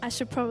I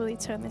should probably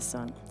turn this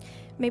on.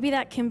 Maybe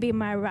that can be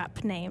my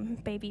rap name,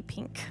 Baby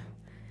Pink.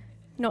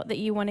 Not that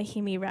you want to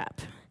hear me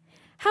rap.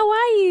 How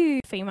are you?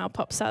 Female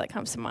pop star that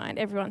comes to mind.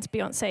 Everyone's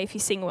Beyonce. If you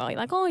sing well, you're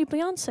like, oh, you're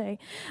Beyonce.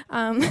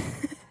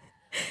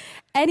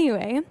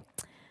 Anyway,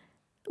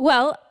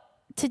 well,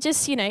 to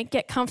just,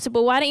 get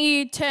comfortable, why don't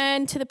you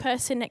turn to the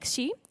person next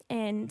to you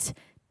and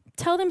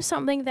tell them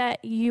something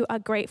that you are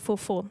grateful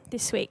for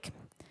this week.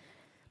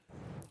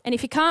 And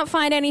if you can't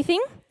find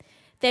anything,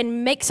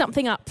 then make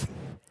something up.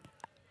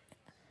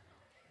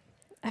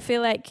 I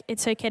feel like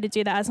it's okay to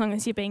do that as long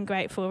as you're being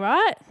grateful,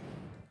 right?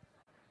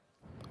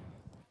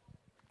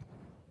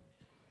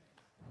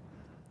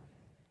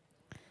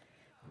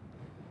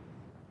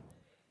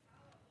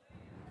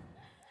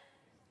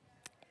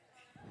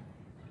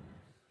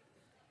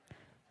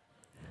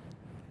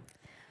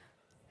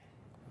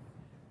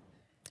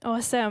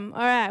 Awesome.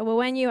 All right. Well,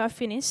 when you are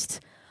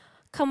finished,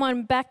 come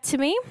on back to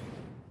me.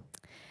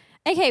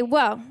 Okay.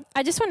 Well,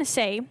 I just want to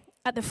say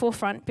at the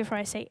forefront, before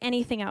I say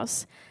anything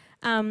else,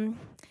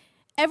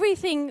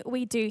 everything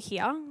we do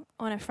here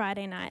on a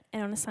Friday night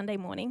and on a Sunday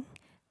morning,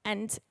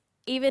 and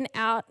even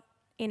out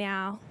in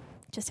our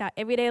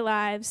everyday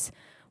lives,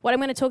 what I'm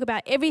going to talk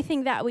about,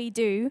 everything that we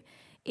do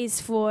is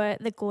for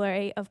the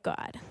glory of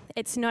God.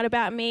 It's not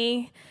about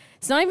me.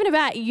 It's not even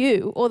about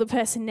you or the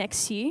person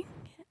next to you.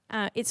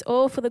 It's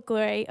all for the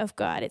glory of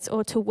God. It's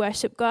all to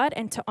worship God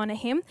and to honor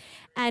Him.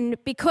 And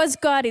because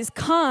God is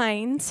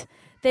kind,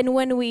 then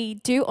when we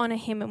do honor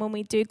Him and when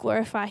we do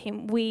glorify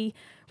Him, we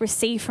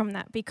receive from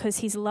that because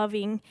He's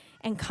loving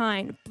and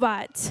kind.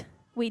 But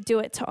we do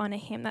it to honor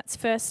Him. That's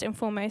first and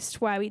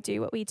foremost why we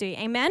do what we do.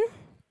 Amen?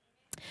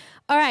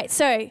 All right,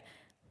 so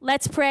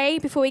let's pray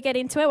before we get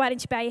into it. Why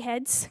don't you bow your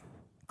heads?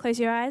 Close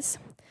your eyes.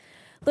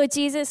 Lord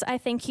Jesus, I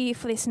thank you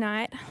for this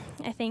night.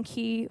 I thank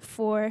you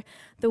for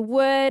the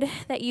word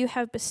that you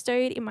have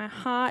bestowed in my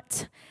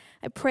heart.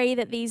 I pray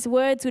that these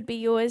words would be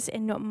yours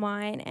and not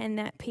mine, and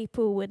that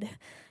people would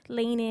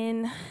lean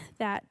in,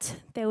 that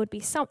there would be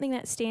something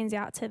that stands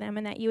out to them,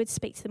 and that you would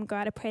speak to them,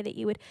 God. I pray that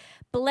you would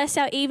bless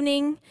our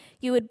evening,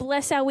 you would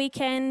bless our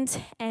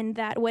weekend, and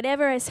that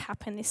whatever has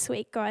happened this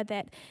week, God,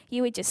 that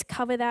you would just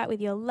cover that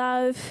with your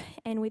love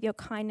and with your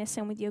kindness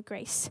and with your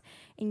grace.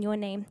 In your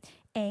name,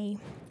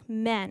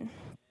 amen.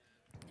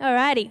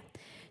 Alrighty,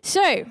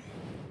 so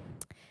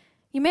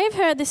you may have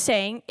heard the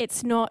saying,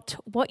 it's not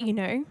what you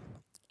know,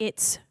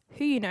 it's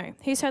who you know.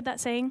 Who's heard that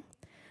saying?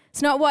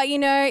 It's not what you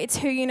know, it's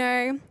who you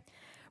know.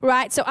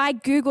 Right, so I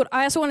Googled,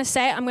 I also want to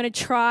say I'm going to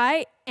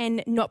try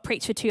and not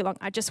preach for too long.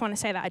 I just want to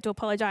say that. I do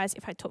apologize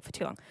if I talk for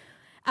too long.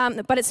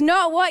 But it's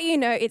not what you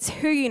know, it's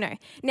who you know.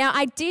 Now,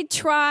 I did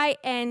try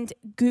and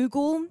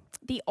Google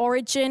the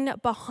origin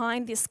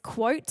behind this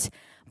quote,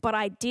 but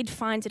I did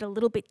find it a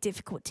little bit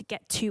difficult to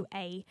get to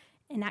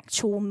an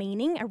actual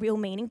meaning, a real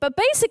meaning. But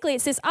basically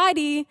it's this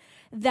idea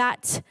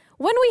that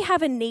when we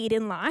have a need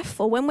in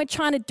life or when we're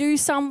trying to do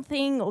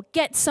something or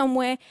get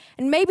somewhere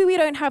and maybe we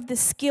don't have the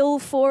skill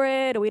for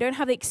it or we don't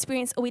have the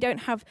experience or we don't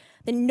have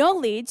the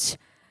knowledge,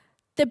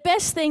 the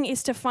best thing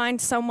is to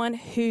find someone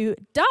who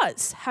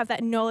does have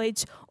that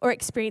knowledge or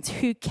experience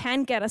who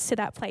can get us to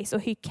that place or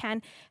who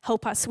can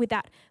help us with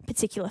that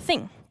particular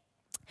thing.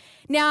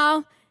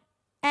 Now,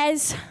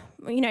 as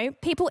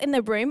people in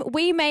the room,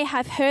 we may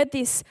have heard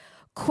this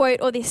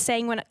quote or this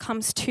saying when it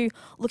comes to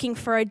looking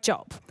for a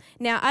job.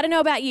 Now, I don't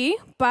know about you,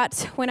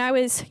 but when I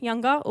was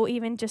younger, or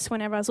even just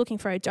whenever I was looking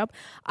for a job,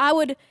 I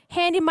would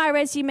hand in my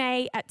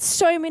resume at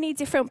so many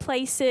different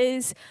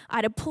places.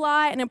 I'd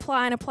apply and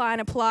apply and apply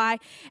and apply.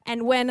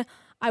 And when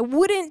I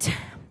wouldn't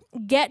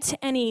get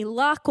any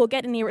luck or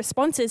get any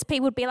responses,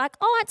 people would be like,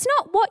 oh, it's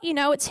not what you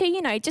know, it's who you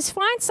know. Just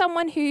find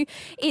someone who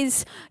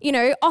is,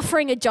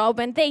 offering a job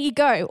and there you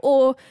go.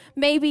 Or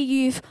maybe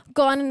you've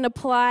gone and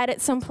applied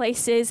at some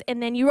places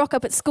and then you rock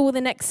up at school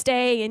the next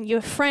day and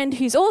your friend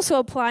who's also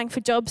applying for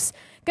jobs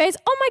goes,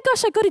 oh my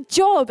gosh, I got a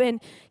job. And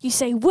you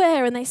say,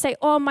 where? And they say,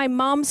 oh, my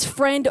mum's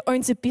friend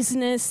owns a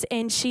business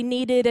and she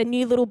needed a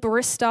new little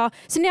barista.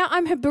 So now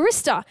I'm her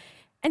barista.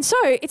 And so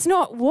it's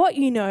not what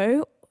you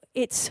know,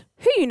 it's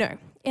who you know.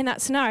 In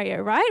that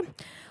scenario, right?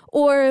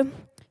 Or,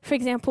 for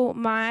example,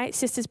 my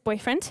sister's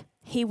boyfriend,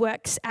 he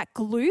works at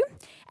Glue,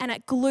 and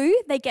at Glue,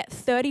 they get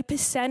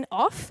 30%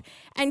 off.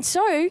 And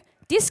so,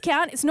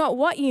 discount is not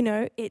what you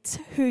know, it's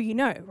who you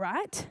know,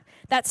 right?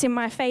 That's in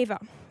my favor.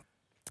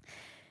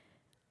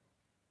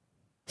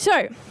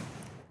 So,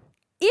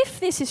 if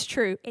this is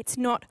true, it's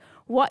not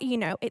what you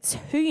know, it's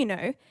who you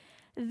know,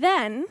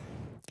 then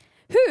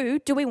who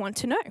do we want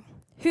to know?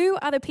 Who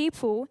are the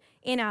people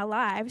in our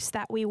lives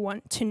that we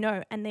want to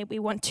know and that we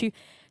want to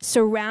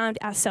surround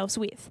ourselves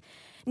with?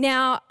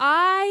 Now,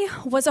 I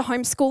was a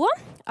homeschooler.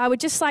 I would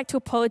just like to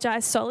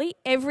apologize, Solly.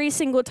 Every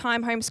single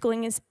time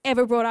homeschooling is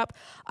ever brought up,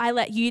 I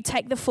let you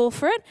take the fall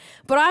for it.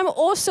 But I'm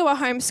also a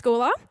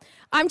homeschooler.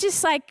 I'm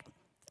just like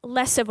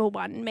less of a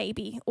one,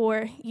 maybe,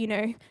 or,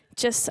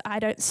 just I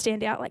don't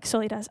stand out like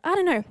Solly does. I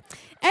don't know.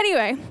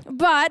 Anyway,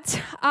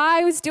 but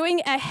I was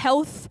doing a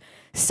health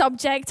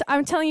subject.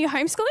 I'm telling you,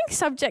 homeschooling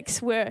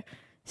subjects were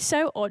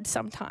so odd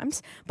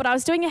sometimes. But I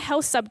was doing a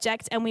health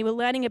subject and we were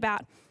learning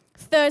about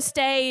first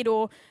aid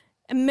or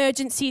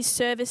emergency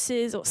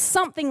services or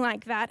something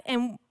like that.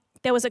 And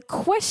there was a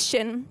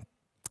question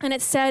and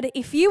it said,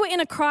 if you were in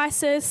a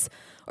crisis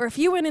or if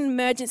you were in an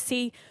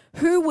emergency,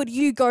 who would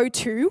you go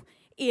to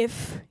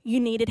if you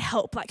needed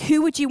help? Like,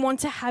 who would you want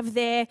to have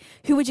there?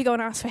 Who would you go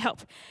and ask for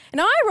help?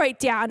 And I wrote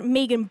down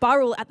Megan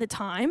Burrell at the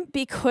time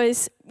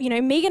because,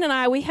 Megan and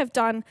I, we have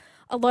done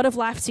a lot of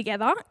life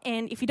together.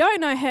 And if you don't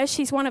know her,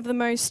 she's one of the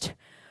most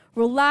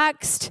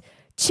relaxed,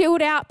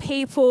 chilled out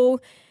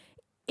people.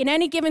 In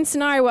any given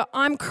scenario where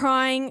I'm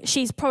crying,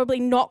 she's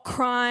probably not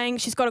crying.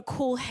 She's got a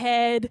cool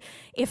head.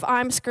 If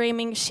I'm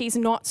screaming, she's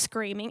not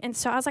screaming. And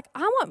so I was like,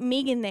 I want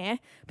Megan there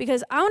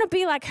because I want to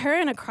be like her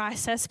in a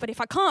crisis. But if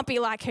I can't be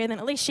like her, then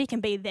at least she can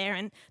be there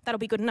and that'll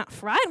be good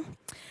enough, right?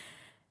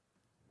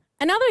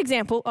 Another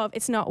example of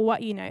it's not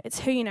what you know,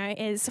 it's who you know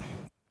is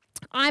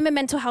I'm a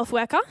mental health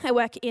worker. I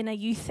work in a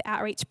youth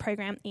outreach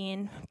program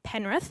in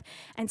Penrith.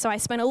 And so I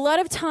spend a lot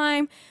of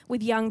time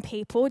with young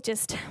people,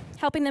 just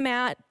helping them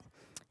out,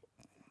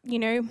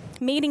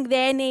 meeting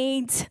their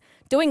needs,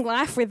 doing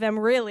life with them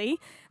really,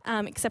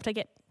 except I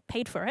get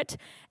paid for it.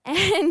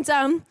 And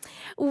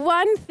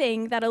one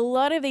thing that a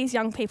lot of these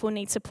young people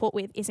need support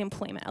with is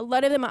employment. A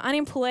lot of them are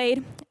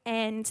unemployed,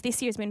 and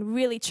this year has been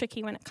really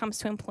tricky when it comes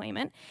to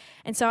employment.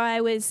 And so I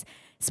was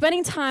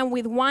spending time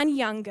with one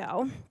young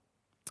girl,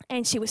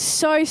 and she was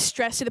so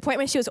stressed to the point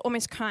where she was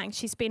almost crying.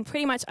 She's been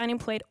pretty much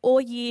unemployed all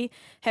year.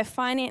 Her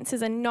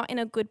finances are not in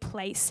a good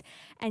place.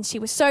 And she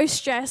was so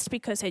stressed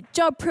because her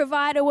job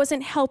provider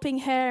wasn't helping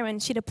her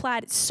and she'd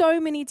applied at so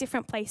many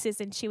different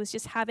places and she was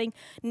just having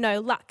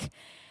no luck.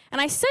 And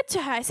I said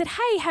to her,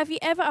 hey, have you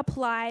ever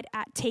applied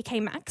at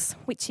TK Maxx,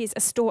 which is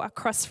a store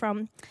across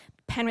from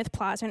Penrith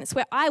Plaza, and it's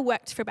where I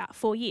worked for about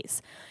 4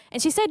 years.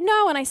 And she said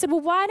no. And I said,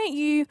 well, why don't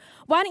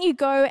you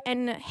go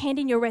and hand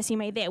in your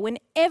resume there? When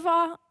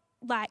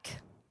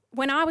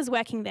I was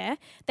working there,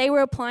 they were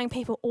applying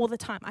people all the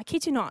time. I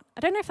kid you not. I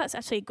don't know if that's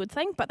actually a good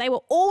thing, but they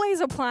were always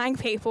hiring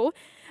people.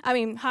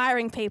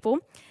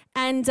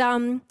 And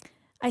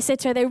I said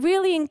to her, they're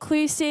really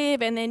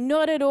inclusive and they're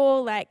not at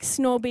all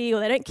snobby or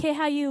they don't care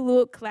how you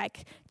look.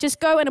 Just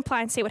go and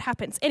apply and see what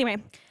happens. Anyway,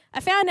 I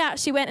found out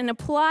she went and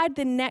applied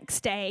the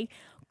next day,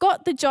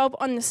 got the job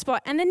on the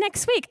spot. And the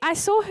next week, I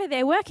saw her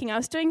there working. I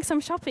was doing some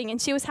shopping and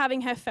she was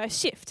having her first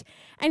shift.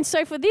 And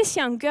so for this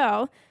young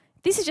girl,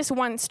 this is just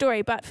one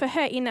story, but for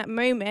her in that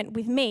moment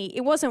with me,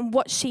 it wasn't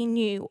what she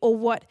knew or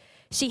what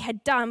she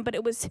had done, but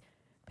it was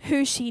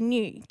who she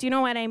knew. Do you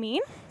know what I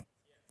mean?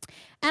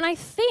 And I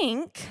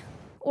think,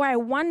 or I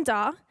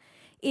wonder,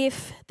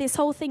 if this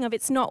whole thing of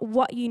it's not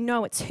what you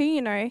know, it's who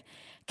you know,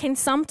 can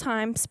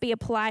sometimes be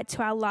applied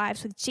to our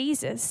lives with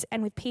Jesus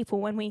and with people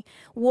when we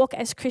walk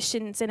as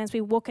Christians and as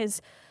we walk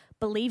as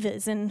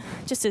believers and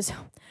just as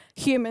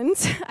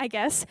humans, I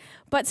guess.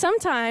 But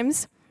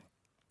sometimes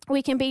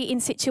we can be in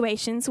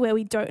situations where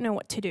we don't know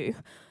what to do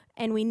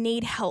and we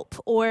need help,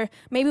 or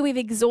maybe we've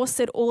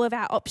exhausted all of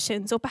our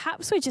options, or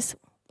perhaps we're just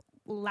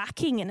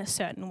lacking in a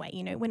certain way.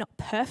 We're not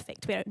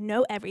perfect. We don't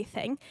know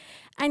everything.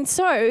 And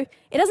so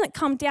it doesn't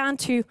come down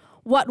to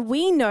what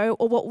we know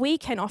or what we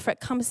can offer. It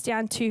comes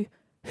down to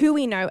who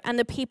we know and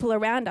the people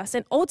around us,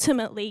 and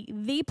ultimately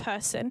the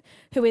person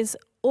who is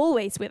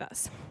always with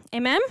us.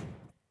 Amen?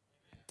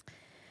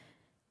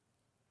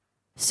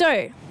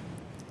 So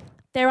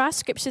there are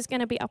scriptures going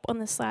to be up on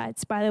the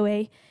slides, by the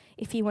way,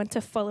 if you want to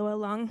follow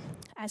along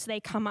as they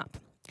come up.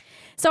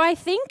 So I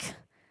think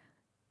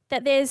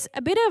that there's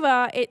a bit of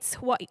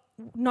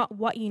not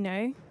what you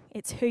know,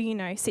 it's who you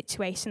know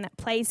situation that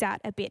plays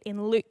out a bit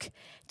in Luke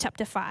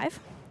chapter 5.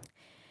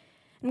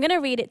 I'm going to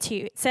read it to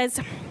you. It says,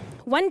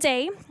 one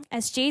day,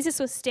 as Jesus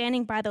was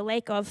standing by the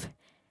lake of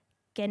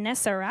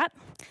Gennesaret,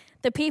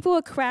 the people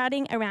were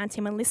crowding around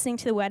him and listening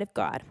to the word of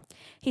God.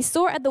 He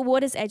saw at the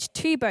water's edge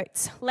 2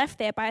 boats left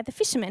there by the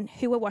fishermen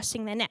who were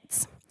washing their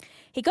nets.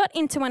 He got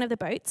into one of the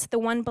boats, the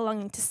one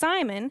belonging to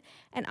Simon,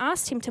 and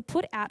asked him to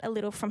put out a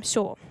little from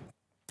shore.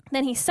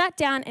 Then he sat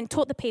down and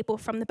taught the people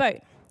from the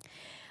boat.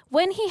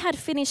 When he had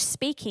finished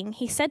speaking,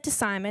 he said to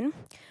Simon,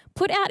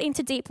 "Put out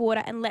into deep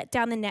water and let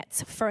down the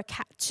nets for a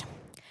catch."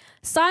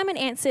 Simon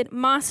answered,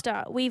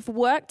 "Master, we've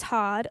worked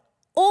hard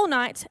all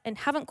night and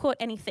haven't caught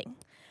anything.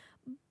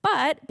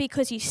 But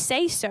because you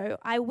say so,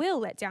 I will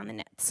let down the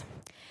nets."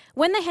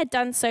 When they had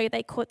done so,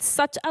 they caught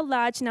such a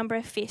large number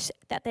of fish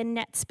that their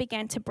nets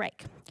began to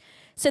break.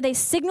 So they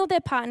signaled their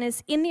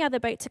partners in the other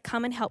boat to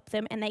come and help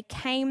them, and they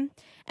came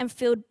and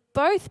filled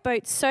both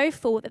boats so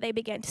full that they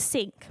began to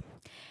sink.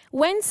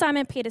 When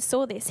Simon Peter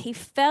saw this, he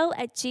fell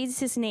at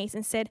Jesus' knees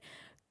and said,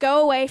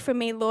 "Go away from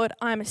me, Lord,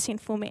 I'm a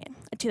sinful man."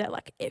 I do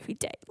that every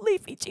day.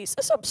 "Leave me,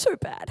 Jesus, I'm so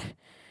bad."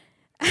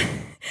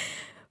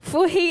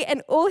 For he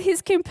and all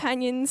his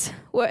companions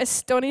were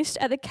astonished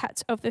at the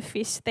catch of the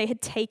fish they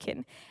had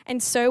taken,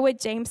 and so were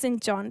James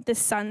and John, the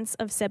sons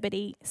of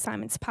Zebedee,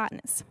 Simon's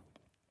partners.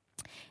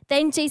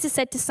 Then Jesus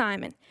said to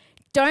Simon,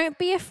 "Don't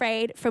be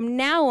afraid. From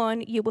now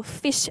on, you will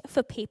fish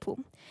for people."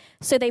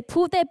 So they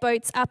pulled their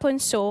boats up on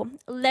shore,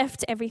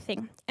 left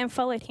everything, and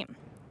followed him.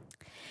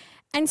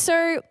 And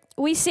so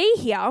we see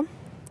here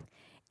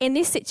in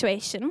this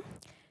situation,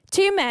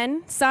 two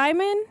men,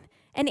 Simon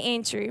and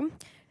Andrew,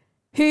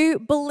 who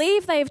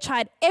believe they have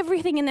tried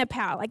everything in their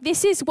power. Like,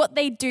 this is what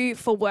they do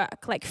for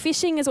work. Like,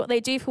 fishing is what they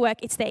do for work.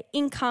 It's their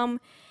income.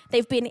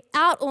 They've been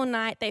out all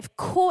night. They've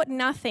caught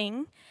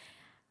nothing.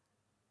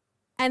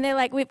 And they're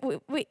like,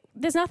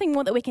 there's nothing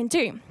more that we can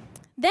do.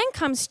 Then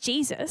comes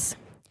Jesus,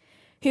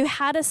 who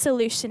had a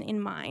solution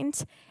in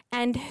mind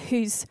and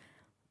whose,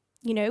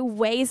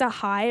 ways are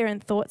higher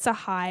and thoughts are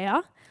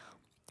higher.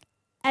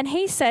 And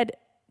he said,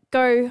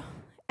 go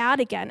out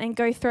again and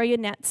go throw your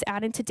nets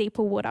out into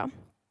deeper water.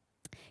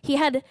 He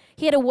had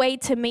a way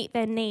to meet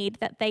their need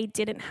that they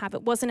didn't have.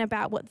 It wasn't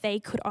about what they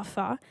could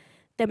offer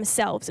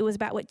themselves. It was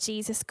about what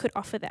Jesus could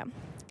offer them.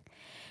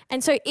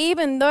 And so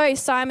even though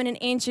Simon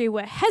and Andrew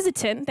were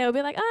hesitant, they would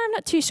be like, I'm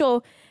not too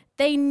sure.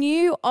 They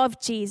knew of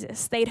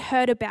Jesus. They'd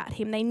heard about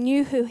him. They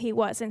knew who he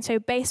was. And so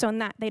based on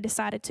that, they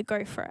decided to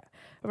go for it,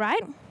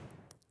 right?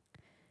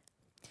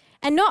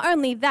 And not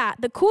only that,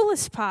 the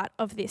coolest part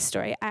of this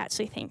story, I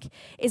actually think,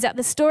 is that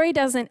the story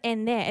doesn't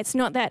end there. It's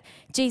not that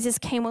Jesus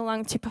came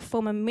along to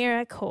perform a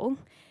miracle.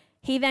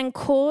 He then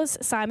calls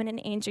Simon and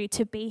Andrew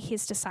to be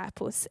his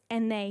disciples,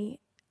 and they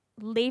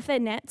leave their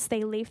nets,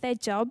 they leave their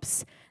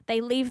jobs,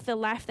 they leave the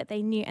life that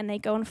they knew, and they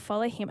go and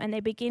follow him, and they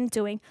begin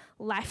doing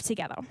life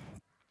together.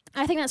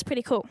 I think that's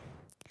pretty cool.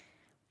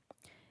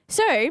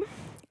 So,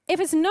 if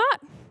it's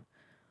not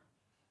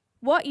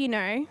what you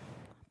know,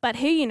 but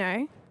who you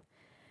know,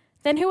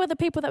 then who are the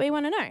people that we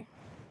want to know,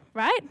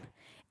 right?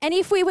 And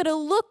if we were to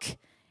look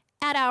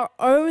at our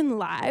own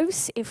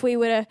lives, if we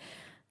were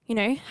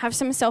to, have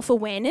some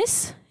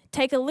self-awareness,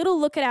 take a little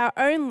look at our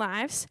own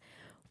lives,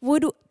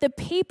 would the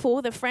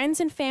people, the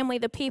friends and family,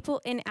 the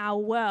people in our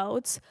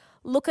worlds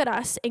look at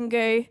us and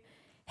go,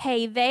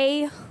 hey,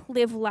 they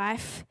live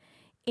life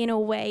in a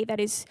way that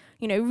is,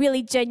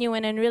 really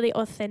genuine and really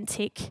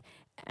authentic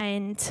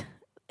and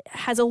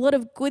has a lot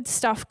of good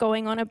stuff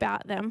going on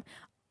about them.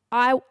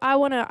 I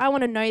want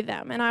to know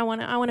them, and I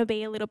want to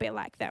be a little bit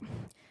like them.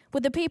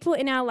 Would the people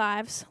in our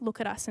lives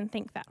look at us and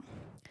think that?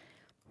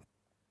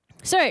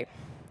 So,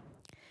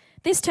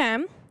 this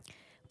term,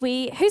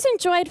 who's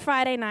enjoyed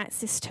Friday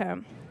nights this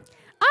term?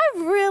 I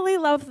really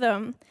love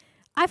them.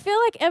 I feel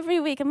like every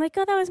week I'm like,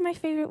 oh, that was my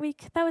favorite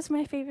week. That was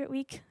my favorite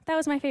week. That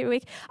was my favorite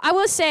week. I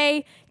will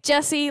say,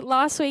 Jessie,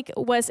 last week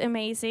was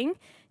amazing.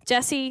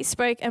 Jessie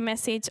spoke a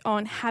message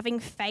on having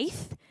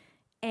faith.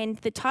 And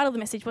the title of the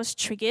message was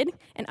Triggered.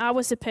 And I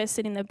was the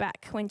person in the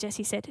back when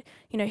Jessie said,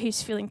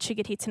 who's feeling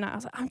triggered here tonight? I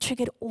was like, I'm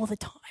triggered all the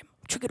time.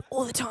 I'm triggered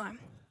all the time.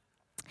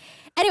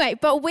 Anyway,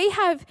 but we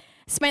have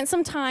spent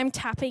some time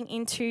tapping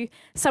into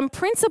some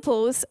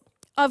principles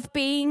of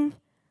being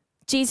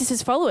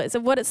Jesus' followers,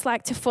 of what it's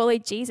like to follow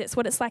Jesus,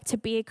 what it's like to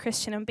be a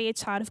Christian and be a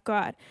child of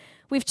God.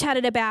 We've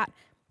chatted about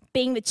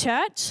being the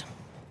church.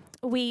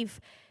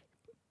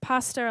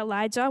 Pastor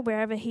Elijah,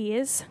 wherever he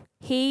is,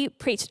 he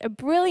preached a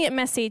brilliant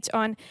message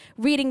on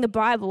reading the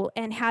Bible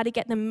and how to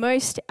get the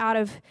most out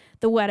of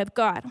the Word of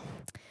God.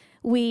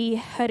 We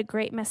heard a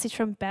great message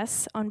from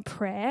Bess on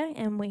prayer,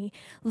 and we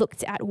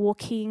looked at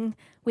walking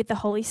with the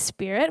Holy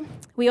Spirit.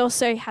 We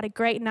also had a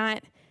great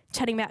night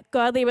chatting about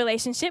godly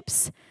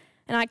relationships,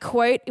 and I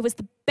quote, it was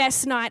the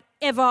best night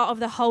ever of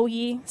the whole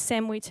year.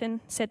 Sam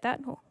Wooten said that,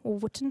 or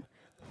Wooten.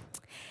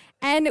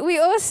 And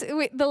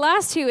the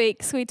last 2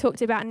 weeks, we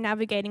talked about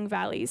navigating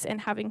valleys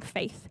and having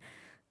faith,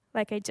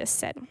 like I just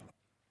said.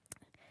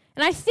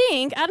 And I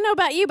don't know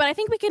about you, but I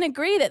think we can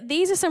agree that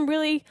these are some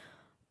really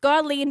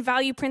godly and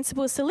value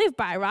principles to live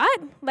by, right?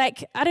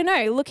 Like, I don't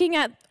know, looking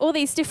at all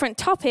these different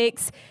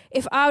topics,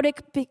 if I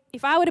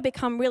were to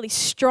become really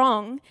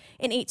strong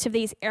in each of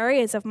these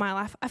areas of my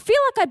life, I feel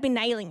like I'd be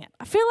nailing it.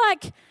 I feel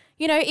like,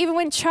 even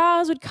when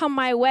trials would come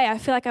my way, I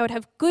feel like I would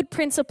have good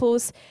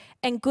principles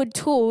and good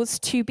tools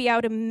to be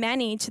able to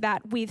manage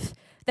that with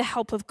the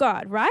help of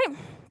God, right?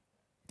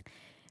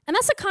 And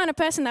that's the kind of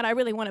person that I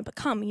really want to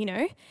become,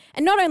 And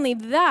not only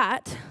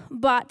that,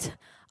 but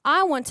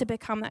I want to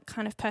become that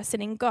kind of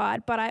person in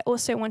God, but I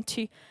also want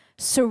to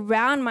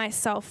surround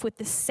myself with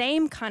the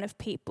same kind of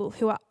people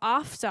who are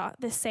after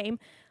the same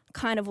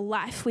kind of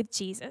life with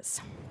Jesus.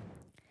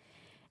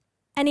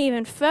 And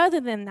even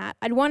further than that,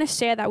 I'd want to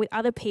share that with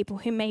other people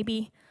who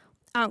maybe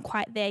aren't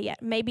quite there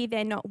yet. Maybe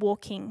they're not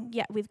walking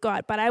yet with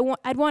God, but I'd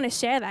want to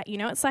share that,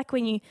 It's like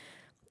when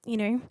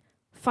you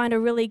find a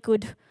really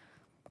good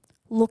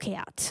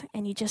lookout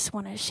and you just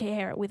want to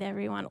share it with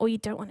everyone, or you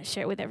don't want to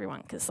share it with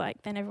everyone because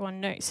then everyone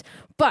knows.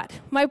 But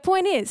my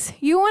point is,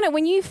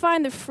 when you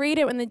find the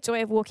freedom and the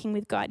joy of walking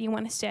with God, you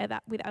want to share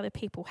that with other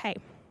people. Hey.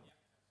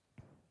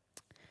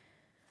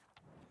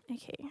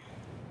 Okay.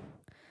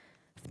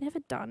 I've never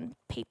done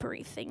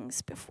papery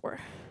things before.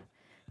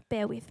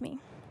 Bear with me.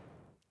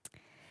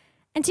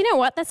 And do you know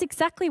what? That's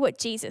exactly what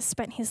Jesus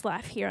spent his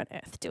life here on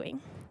earth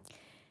doing.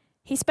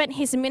 He spent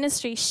his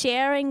ministry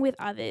sharing with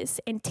others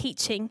and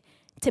teaching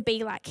to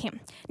be like him.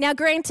 Now,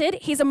 granted,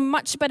 he's a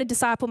much better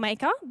disciple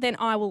maker than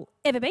I will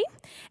ever be,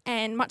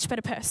 and much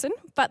better person,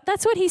 but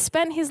that's what he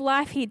spent his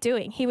life here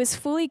doing. He was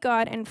fully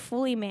God and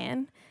fully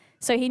man,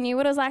 So he knew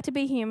what it was like to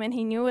be human.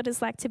 He knew what it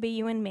was like to be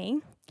you and me.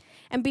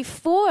 And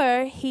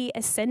before he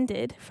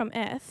ascended from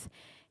earth,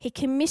 he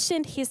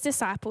commissioned his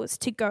disciples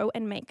to go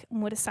and make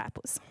more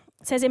disciples.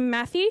 It says in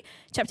Matthew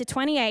chapter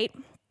 28,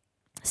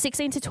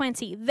 16 to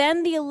 20,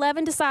 then the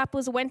 11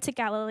 disciples went to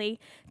Galilee,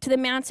 to the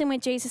mountain where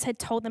Jesus had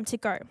told them to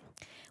go.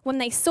 When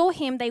they saw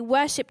him, they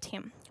worshipped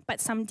him,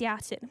 but some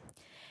doubted.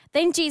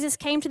 Then Jesus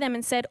came to them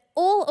and said,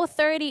 all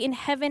authority in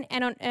heaven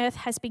and on earth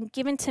has been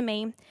given to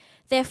me.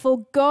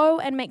 Therefore, go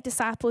and make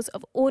disciples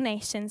of all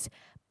nations,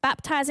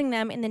 baptizing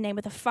them in the name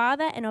of the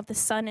Father and of the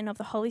Son and of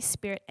the Holy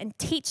Spirit, and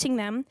teaching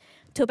them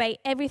to obey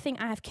everything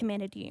I have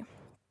commanded you.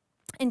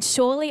 And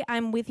surely I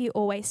am with you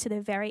always to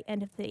the very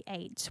end of the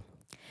age.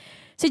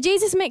 So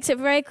Jesus makes it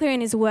very clear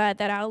in his word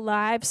that our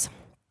lives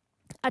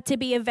are to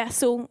be a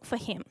vessel for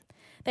him.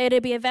 They are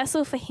to be a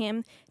vessel for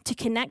him to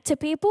connect to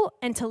people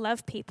and to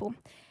love people,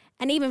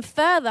 and even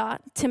further,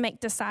 to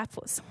make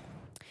disciples.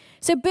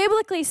 So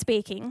biblically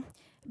speaking,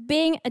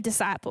 being a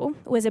disciple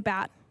was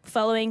about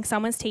following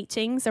someone's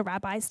teachings, a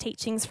rabbi's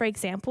teachings, for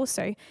example,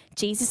 so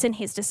Jesus and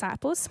his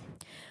disciples.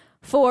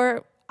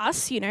 For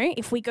us,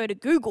 if we go to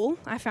Google,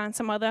 I found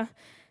some other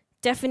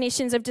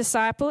definitions of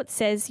disciple. It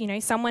says,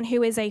 someone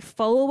who is a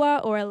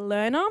follower or a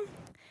learner,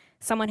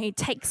 someone who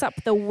takes up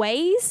the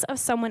ways of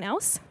someone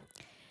else,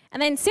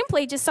 and then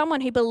simply just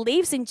someone who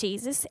believes in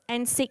Jesus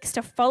and seeks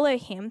to follow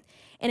him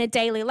in a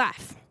daily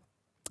life.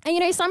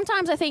 And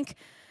sometimes I think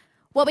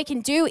what we can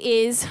do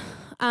is,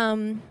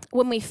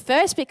 when we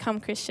first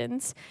become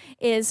Christians,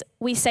 is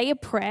we say a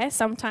prayer.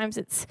 Sometimes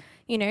it's,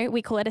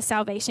 we call it a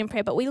salvation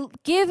prayer, but we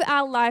give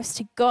our lives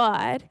to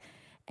God,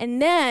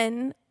 and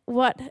then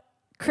what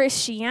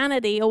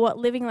Christianity or what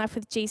living life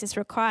with Jesus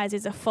requires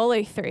is a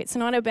follow through. It's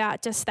not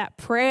about just that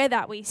prayer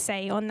that we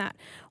say on that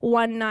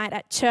one night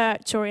at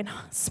church or in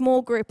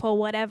small group or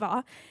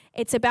whatever.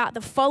 It's about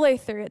the follow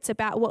through. It's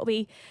about what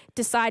we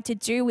decide to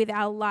do with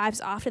our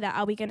lives after that.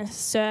 Are we going to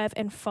serve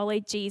and follow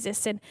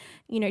Jesus and,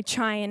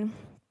 try and,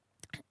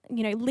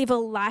 live a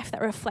life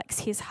that reflects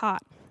his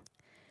heart?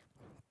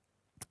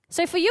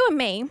 So for you and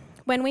me,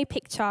 when we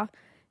picture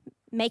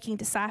making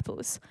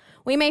disciples,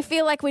 we may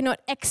feel like we're not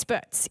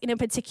experts in a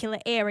particular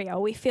area,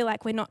 or we feel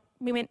like we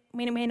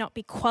may not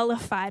be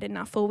qualified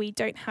enough, or we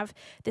don't have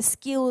the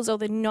skills or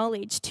the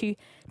knowledge to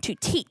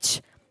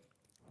teach.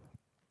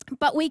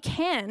 But we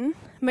can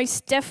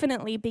most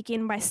definitely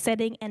begin by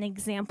setting an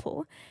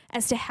example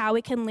as to how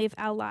we can live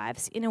our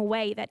lives in a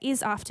way that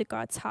is after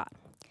God's heart.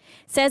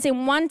 It says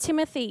in 1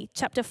 Timothy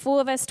chapter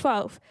 4, verse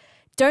 12,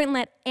 don't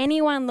let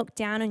anyone look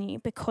down on you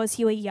because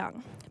you are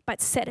young,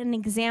 but set an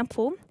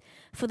example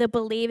for the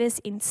believers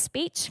in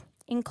speech,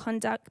 in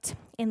conduct,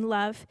 in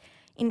love,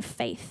 in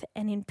faith,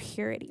 and in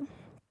purity.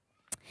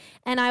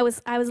 And I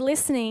was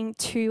listening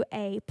to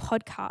a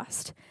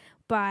podcast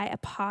by a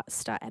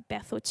pastor at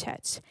Bethel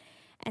Church,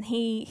 and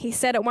he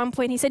said at one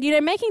point, he said,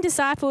 making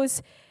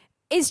disciples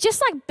is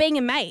just like being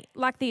a mate,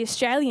 like the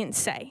Australians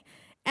say.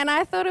 And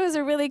I thought it was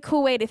a really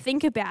cool way to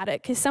think about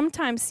it, because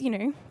sometimes,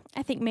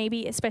 I think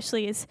maybe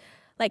especially as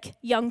like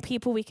young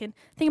people, we can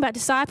think about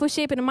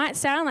discipleship, and it might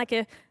sound like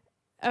a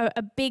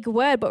big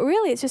word, but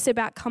really it's just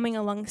about coming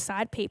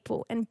alongside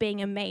people and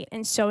being a mate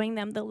and showing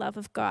them the love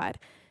of God.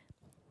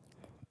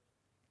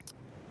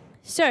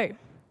 So,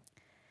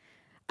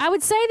 I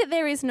would say that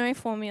there is no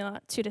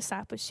formula to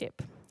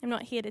discipleship. I'm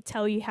not here to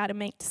tell you how to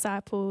make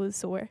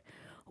disciples or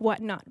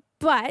whatnot,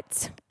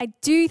 but I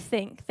do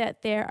think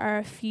that there are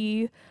a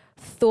few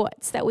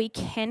thoughts that we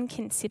can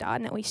consider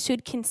and that we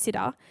should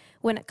consider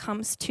when it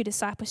comes to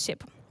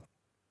discipleship.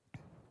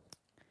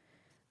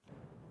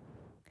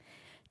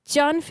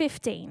 John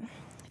 15,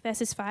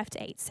 verses 5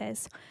 to 8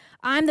 says,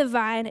 I'm the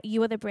vine,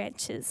 you are the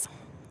branches.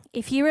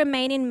 If you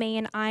remain in me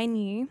and I in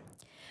you,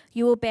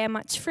 you will bear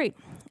much fruit.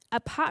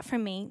 Apart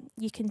from me,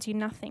 you can do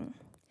nothing.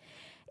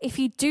 If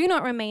you do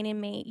not remain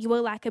in me, you are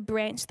like a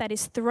branch that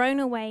is thrown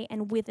away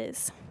and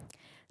withers.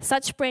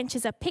 Such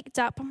branches are picked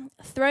up,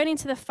 thrown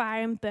into the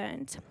fire and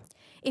burned.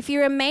 If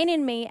you remain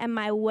in me and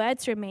my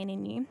words remain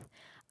in you,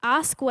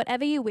 ask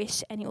whatever you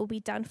wish and it will be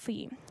done for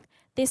you.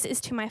 This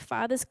is to my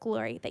Father's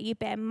glory, that you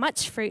bear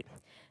much fruit,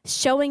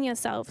 showing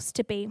yourselves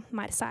to be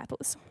my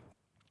disciples.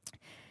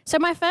 So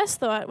my first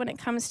thought when it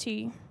comes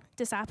to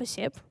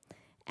discipleship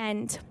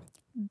and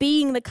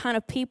being the kind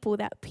of people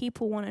that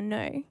people want to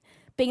know,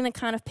 being the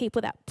kind of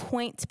people that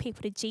point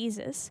people to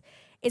Jesus,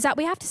 is that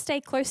we have to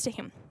stay close to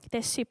him.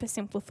 They're super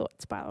simple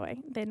thoughts, by the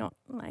way. They're not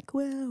like,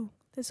 wow,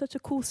 that's such a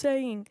cool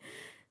saying.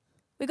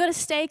 We've got to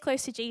stay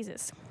close to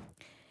Jesus.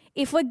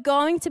 If we're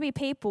going to be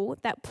people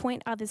that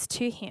point others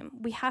to him,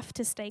 we have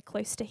to stay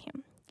close to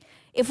him.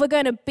 If we're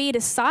going to be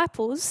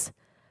disciples,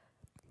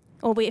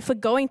 if we're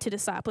going to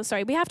disciples,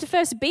 we have to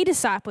first be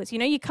disciples.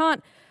 You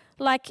can't,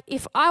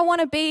 if I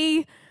want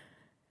to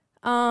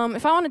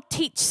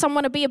teach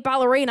someone to be a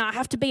ballerina, I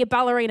have to be a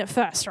ballerina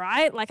first,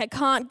 right? I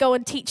can't go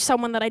and teach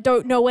someone that I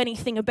don't know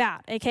anything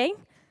about, okay?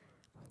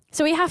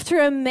 So we have to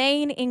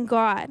remain in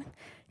God.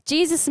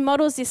 Jesus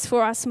models this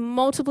for us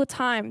multiple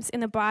times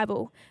in the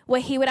Bible, where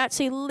he would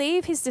actually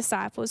leave his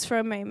disciples for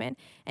a moment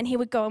and he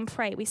would go and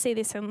pray. We see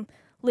this in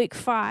Luke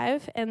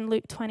 5 and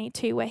Luke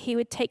 22, where he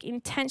would take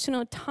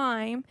intentional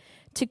time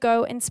to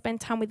go and spend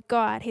time with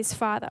God, his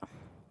Father.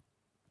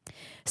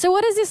 So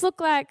what does this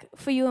look like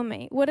for you and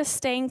me? What does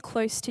staying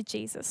close to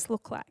Jesus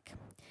look like?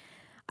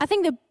 I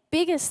think the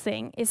biggest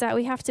thing is that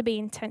we have to be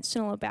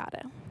intentional about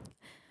it.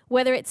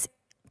 Whether it's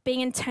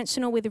being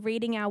intentional with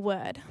reading our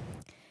word,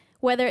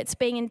 whether it's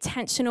being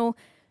intentional,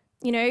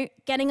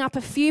 getting up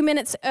a few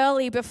minutes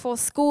early before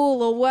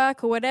school or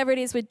work or whatever it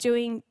is we're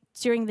doing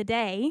during the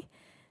day,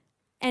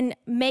 and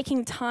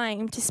making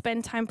time to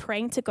spend time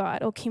praying to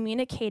God or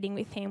communicating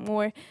with him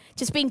or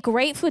just being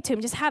grateful to him,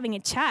 just having a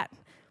chat.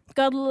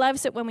 God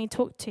loves it when we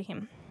talk to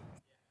him.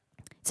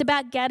 It's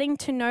about getting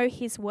to know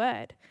his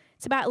word.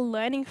 It's about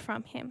learning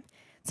from him.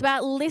 It's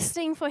about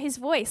listening for his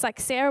voice, like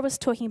Sarah was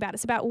talking about.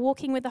 It's about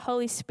walking with the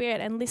Holy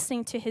Spirit and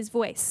listening to his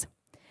voice.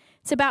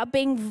 It's about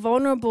being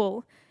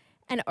vulnerable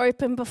and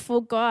open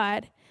before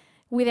God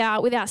with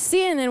our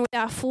sin and with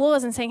our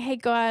flaws and saying, hey,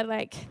 God,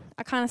 I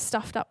kind of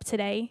stuffed up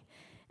today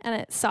and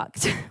it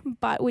sucked,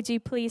 but would you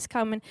please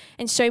come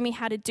and show me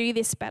how to do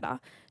this better?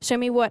 Show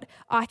me what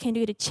I can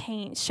do to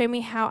change. Show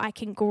me how I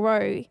can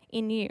grow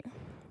in you.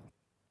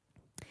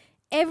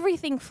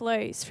 Everything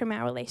flows from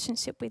our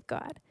relationship with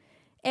God.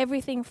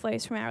 Everything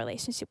flows from our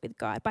relationship with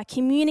God. By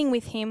communing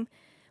with him,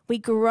 we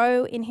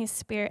grow in his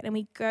spirit and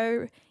we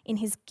grow in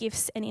his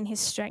gifts and in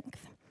his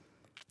strength.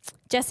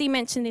 Jesse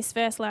mentioned this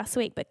verse last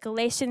week, but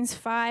Galatians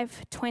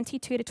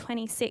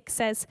 5:22-26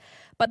 says,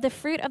 "But the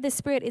fruit of the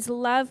Spirit is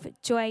love,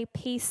 joy,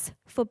 peace,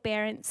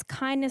 forbearance,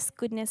 kindness,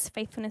 goodness,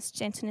 faithfulness,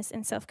 gentleness,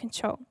 and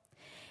self-control.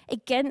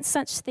 Against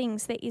such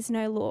things there is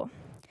no law.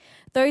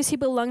 Those who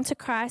belong to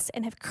Christ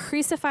and have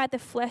crucified the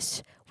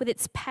flesh with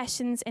its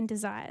passions and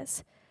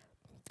desires.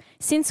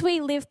 Since we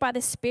live by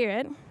the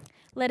Spirit,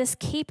 let us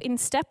keep in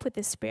step with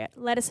the Spirit.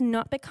 Let us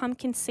not become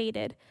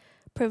conceited,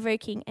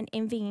 provoking, and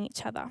envying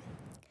each other."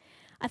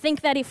 I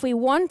think that if we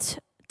want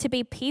to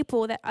be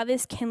people that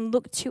others can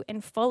look to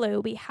and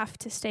follow, we have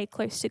to stay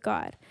close to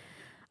God.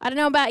 I don't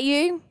know about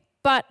you,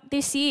 but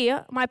this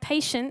year, my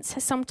patience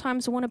has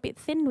sometimes worn a bit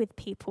thin with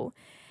people,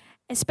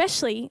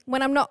 especially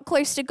when I'm not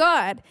close to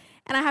God.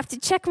 And I have to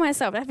check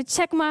myself. I have to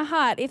check my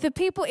heart. If the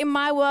people in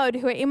my world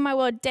who are in my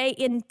world day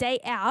in, day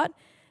out,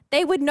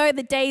 they would know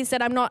the days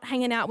that I'm not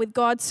hanging out with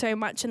God so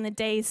much and the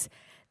days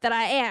that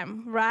I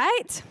am,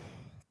 right?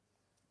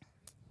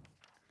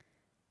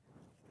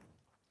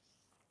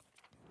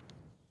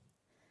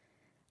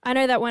 I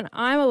know that when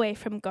I'm away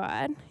from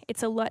God,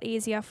 it's a lot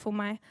easier for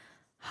my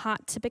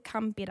heart to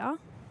become bitter.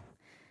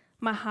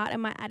 My heart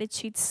and my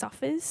attitude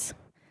suffers.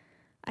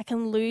 I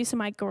can lose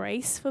my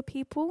grace for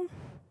people.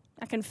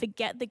 I can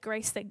forget the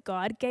grace that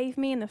God gave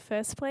me in the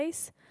first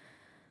place.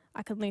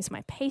 I can lose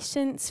my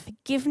patience.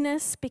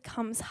 Forgiveness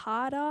becomes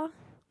harder.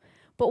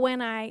 But when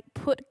I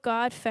put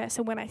God first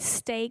and when I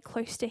stay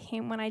close to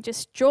him, when I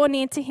just draw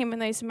near to him in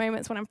those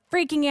moments when I'm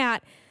freaking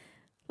out,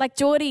 like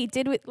Geordie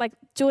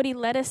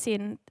led us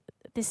in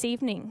this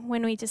evening,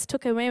 when we just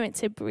took a moment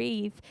to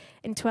breathe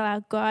and to allow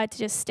God to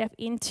just step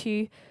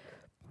into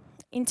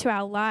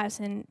our lives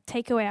and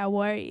take away our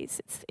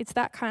worries. It's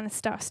that kind of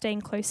stuff,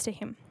 staying close to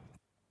him.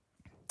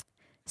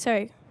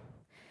 So,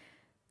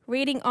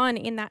 reading on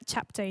in that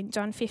chapter in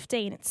John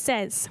 15, it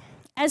says,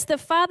 "As the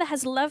Father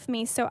has loved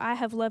me, so I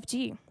have loved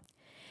you.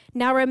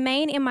 Now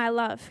remain in my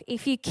love.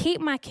 If you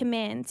keep my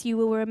commands, you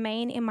will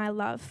remain in my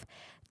love,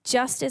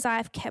 just as I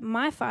have kept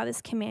my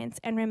Father's commands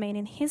and remain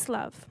in his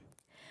love.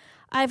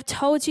 I have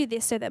told you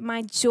this so that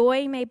my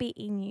joy may be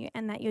in you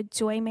and that your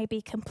joy may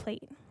be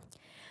complete.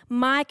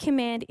 My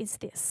command is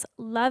this: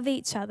 love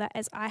each other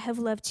as I have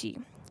loved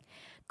you.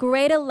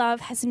 Greater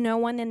love has no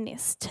one than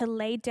this, to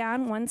lay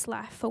down one's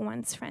life for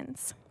one's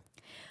friends.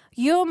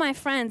 You are my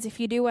friends if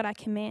you do what I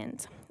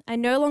command. I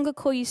no longer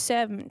call you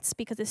servants,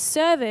 because a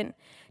servant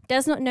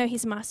does not know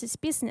his master's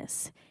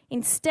business.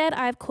 Instead,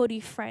 I have called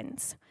you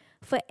friends.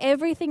 For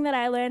everything that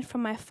I learned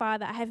from my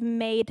Father, I have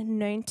made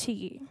known to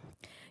you.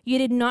 You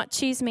did not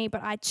choose me,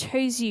 but I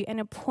chose you and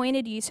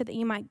appointed you so that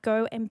you might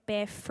go and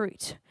bear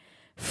fruit,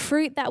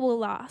 fruit that will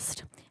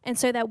last, and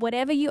so that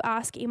whatever you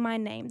ask in my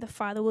name, the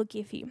Father will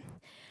give you.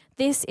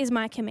 This is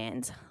my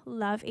command: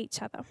 love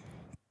each other."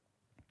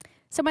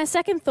 So my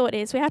second thought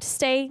is we have to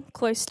stay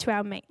close to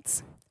our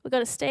mates. We've got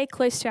to stay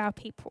close to our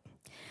people.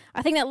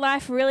 I think that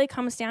life really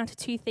comes down to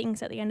two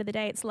things at the end of the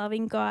day. It's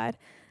loving God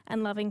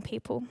and loving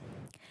people.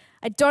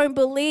 I don't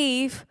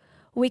believe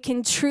we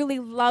can truly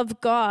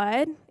love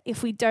God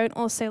if we don't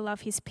also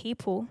love his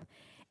people.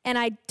 And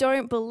I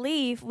don't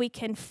believe we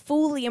can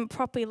fully and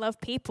properly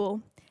love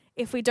people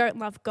if we don't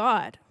love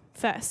God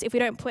first, if we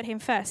don't put him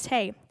first.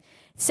 Hey,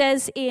 it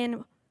says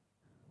in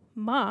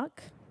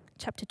Mark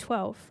chapter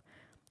 12,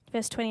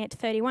 verse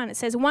 28-31, it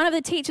says, "One of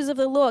the teachers of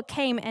the law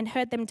came and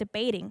heard them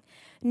debating.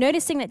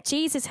 Noticing that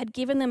Jesus had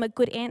given them a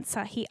good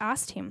answer, he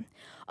asked him,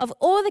 'Of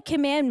all the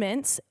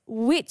commandments,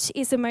 which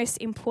is the most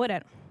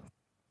important?'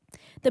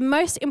 'The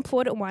most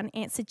important one,'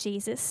 answered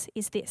Jesus,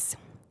 "is this: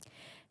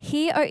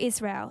 Hear, O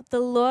Israel, the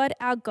Lord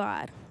our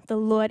God, the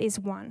Lord is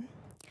one.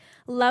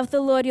 Love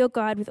the Lord your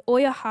God with all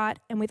your heart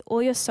and with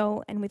all your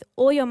soul and with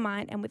all your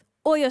mind and with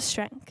all your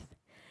strength.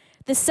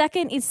 The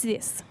second is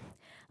this: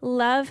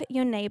 love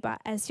your neighbor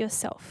as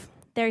yourself.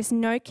 There is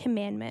no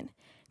commandment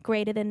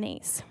greater than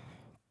these.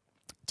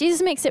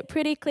 Jesus makes it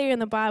pretty clear in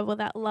the Bible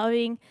that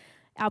loving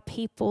our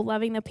people,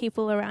 loving the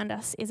people around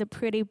us, is a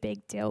pretty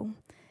big deal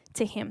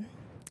to him.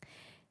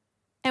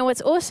 And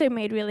what's also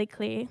made really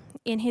clear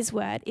in his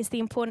word is the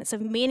importance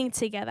of meeting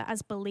together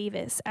as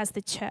believers, as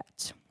the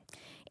church.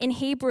 In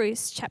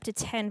Hebrews chapter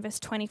 10, verse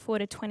 24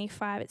 to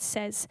 25, it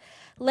says,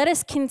 "Let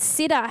us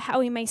consider how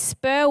we may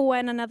spur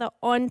one another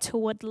on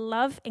toward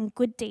love and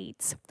good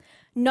deeds,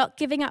 not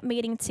giving up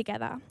meeting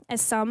together,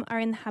 as some are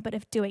in the habit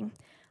of doing,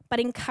 but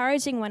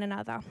encouraging one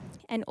another,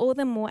 and all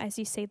the more as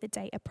you see the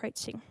day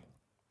approaching."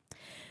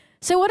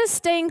 So what does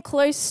staying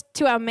close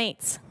to our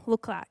mates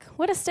look like?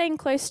 What does staying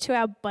close to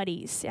our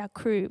buddies, our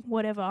crew,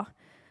 whatever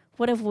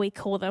we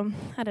call them?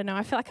 I don't know.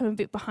 I feel like I'm a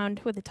bit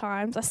behind with the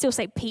times. I still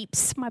say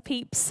peeps, my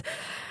peeps.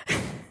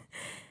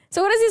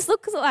 So what does this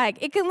look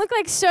like? It can look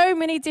like so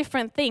many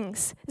different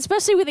things,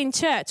 especially within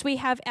church. We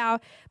have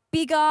our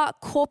bigger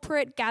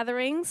corporate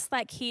gatherings,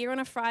 like here on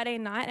a Friday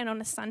night and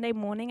on a Sunday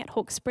morning at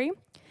Hawkesbury.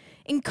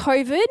 In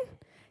COVID,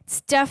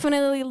 it's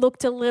definitely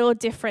looked a little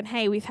different.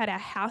 Hey, we've had our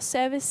house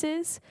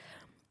services.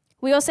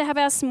 We also have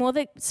our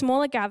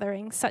smaller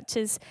gatherings, such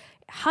as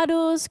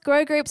huddles,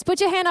 grow groups. Put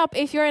your hand up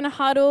if you're in a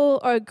huddle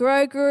or a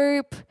grow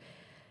group.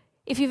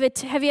 Have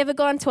you ever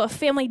gone to a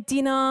family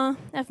dinner?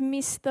 I've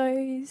missed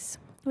those.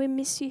 We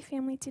miss you,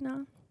 family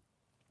dinner.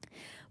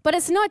 But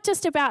it's not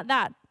just about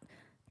that.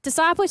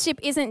 Discipleship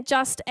isn't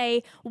just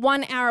a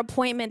 1-hour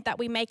appointment that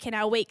we make in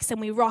our weeks and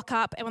we rock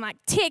up and we're like,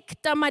 tick,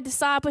 done my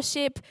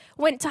discipleship,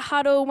 went to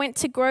huddle, went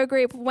to grow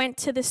group, went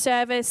to the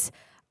service.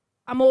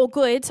 I'm all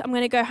good, I'm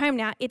going to go home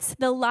now. It's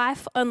the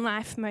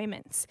life-on-life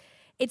moments.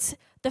 It's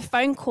the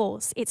phone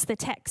calls, it's the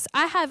texts.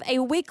 I have a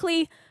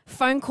weekly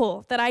phone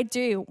call that I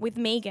do with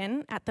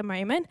Megan at the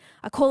moment.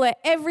 I call her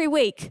every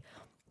week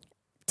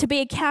to be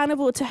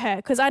accountable to her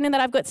because I know that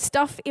I've got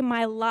stuff in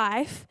my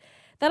life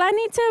that I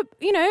need to,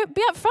 be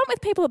upfront with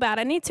people about.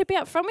 I need to be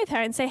upfront with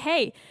her and say,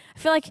 hey, I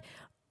feel like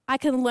I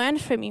can learn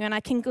from you and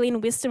I can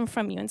glean wisdom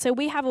from you. And so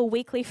we have a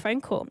weekly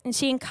phone call and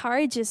she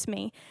encourages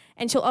me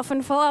and she'll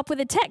often follow up with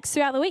a text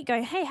throughout the week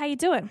going, hey, how you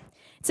doing?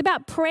 It's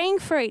about praying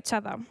for each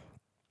other.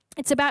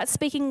 It's about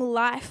speaking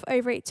life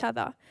over each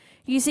other,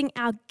 using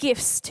our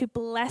gifts to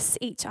bless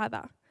each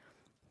other.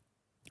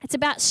 It's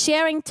about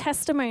sharing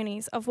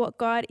testimonies of what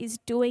God is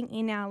doing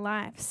in our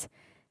lives.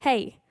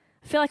 Hey,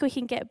 I feel like we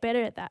can get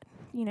better at that,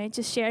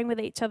 just sharing with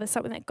each other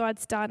something that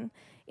God's done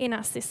in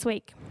us this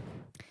week.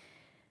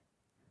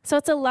 So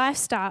it's a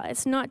lifestyle.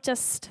 It's not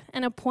just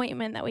an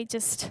appointment that we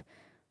just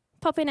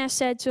pop in our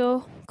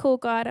schedule, call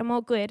God, I'm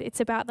all good.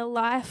 It's about the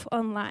life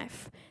on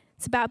life.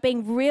 It's about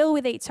being real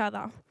with each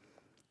other.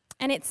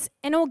 And it's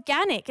an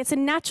organic, it's a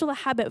natural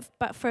habit,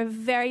 but for a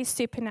very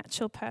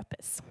supernatural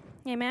purpose.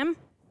 Amen?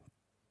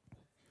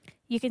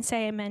 You can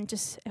say amen,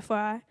 just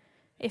FYI,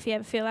 if you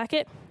ever feel like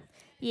it.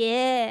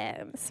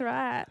 Yeah, that's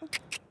right.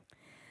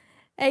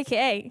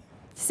 Okay,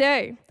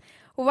 so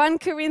 1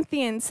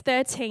 Corinthians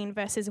 13,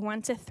 verses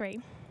 1 to 3.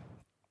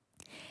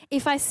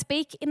 If I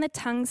speak in the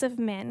tongues of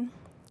men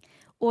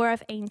or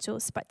of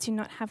angels, but do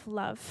not have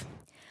love,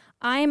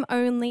 I am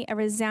only a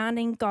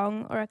resounding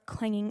gong or a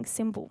clanging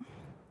cymbal.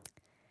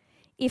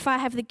 If I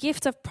have the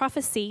gift of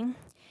prophecy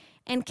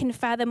and can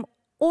fathom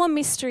all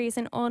mysteries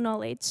and all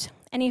knowledge,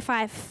 and if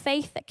I have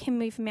faith that can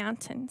move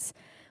mountains,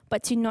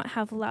 but do not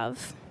have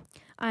love,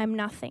 I am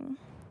nothing.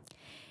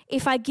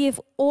 If I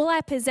give all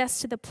I possess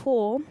to the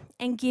poor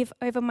and give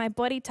over my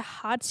body to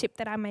hardship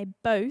that I may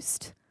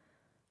boast,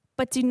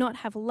 but do not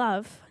have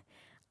love,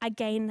 I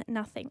gain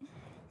nothing.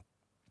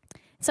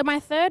 So my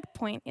third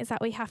point is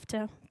that we have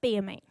to be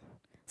a mate.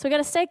 So we've got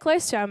to stay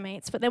close to our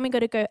mates, but then we've got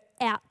to go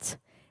out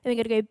and we've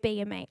got to go be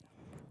a mate.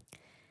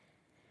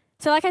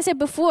 So like I said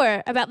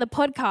before about the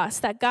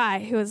podcast, that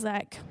guy who was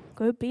like,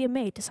 go be a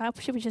mate.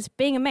 Discipleship is just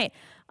being a mate.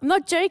 I'm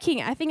not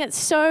joking. I think it's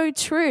so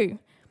true.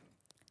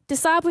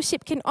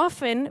 Discipleship can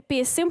often be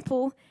as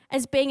simple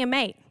as being a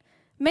mate.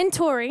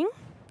 Mentoring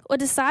or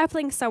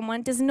discipling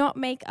someone does not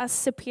make us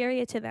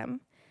superior to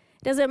them.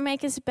 It doesn't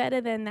make us better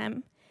than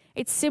them.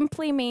 It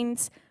simply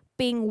means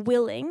being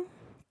willing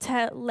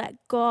to let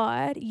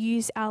God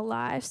use our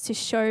lives to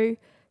show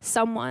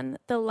someone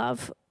the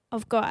love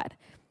of God.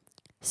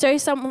 Show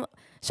someone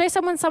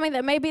something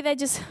that maybe they're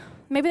just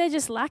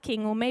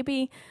lacking, or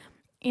maybe,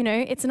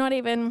 it's not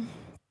even,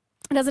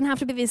 it doesn't have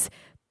to be this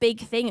big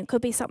thing. It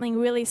could be something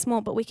really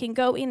small, but we can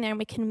go in there and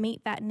we can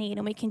meet that need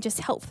and we can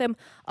just help them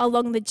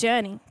along the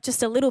journey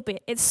just a little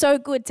bit. It's so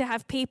good to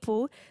have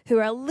people who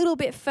are a little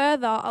bit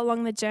further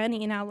along the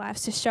journey in our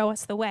lives to show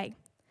us the way.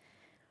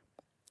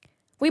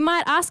 We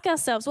might ask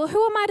ourselves, well,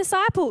 who are my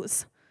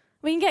disciples?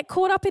 We can get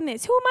caught up in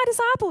this. Who are my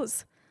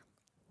disciples?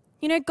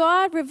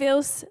 God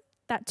reveals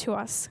that to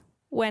us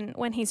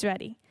when he's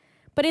ready.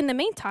 But in the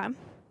meantime,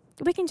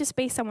 we can just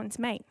be someone's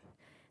mate.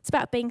 It's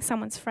about being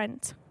someone's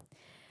friend.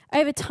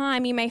 Over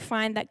time, you may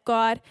find that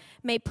God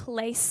may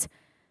place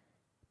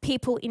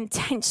people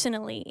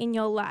intentionally in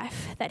your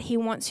life that he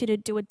wants you to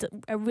do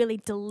a really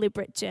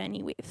deliberate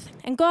journey with.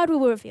 And God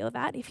will reveal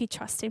that if you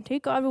trust him to.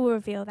 God will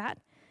reveal that.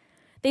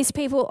 These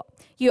people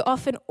you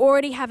often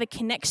already have a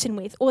connection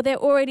with, or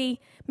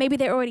maybe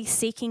they're already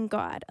seeking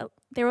God.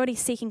 They're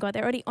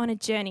already on a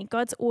journey.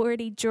 God's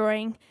already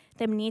drawing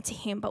them near to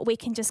him, but we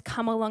can just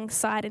come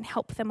alongside and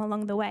help them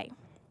along the way.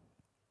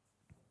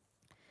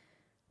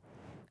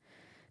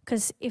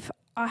 Because if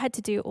I had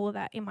to do all of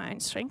that in my own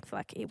strength,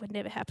 like, it would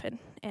never happen,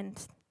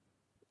 and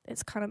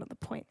it's kind of not the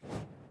point.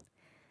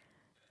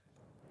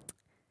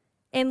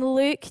 In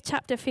Luke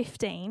chapter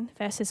 15,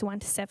 verses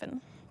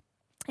 1-7,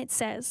 it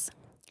says,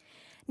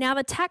 "Now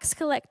the tax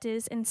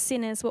collectors and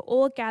sinners were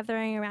all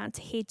gathering around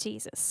to hear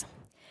Jesus.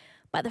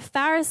 But the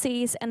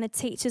Pharisees and the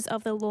teachers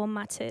of the law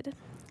muttered,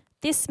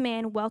 'This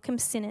man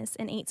welcomes sinners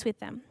and eats with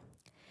them.'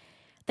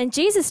 Then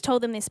Jesus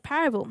told them this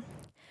parable.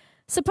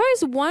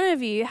 'Suppose one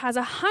of you has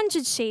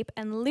 100 sheep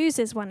and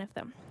loses one of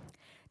them.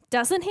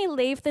 Doesn't he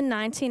leave the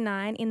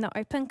 99 in the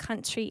open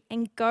country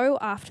and go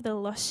after the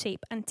lost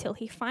sheep until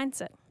he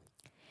finds it?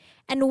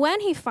 And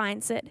when he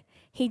finds it,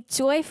 he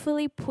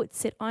joyfully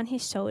puts it on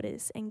his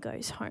shoulders and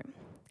goes home.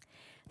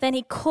 Then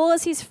he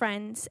calls his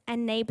friends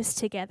and neighbors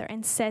together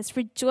and says,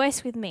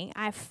 "Rejoice with me,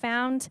 I have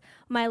found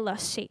my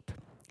lost sheep."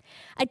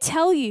 I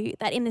tell you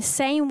that in the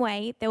same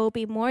way, there will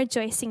be more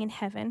rejoicing in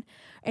heaven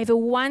over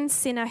one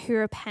sinner who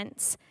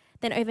repents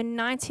than over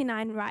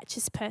 99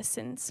 righteous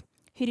persons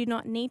who do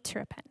not need to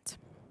repent."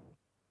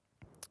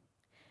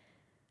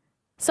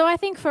 So I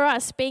think for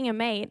us, being a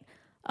mate,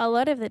 a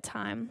lot of the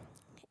time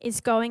is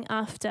going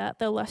after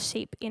the lost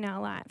sheep in our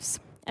lives.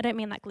 I don't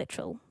mean like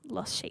literal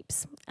lost sheep,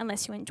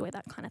 unless you enjoy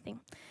that kind of thing.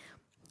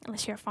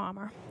 Unless you're a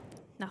farmer.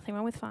 Nothing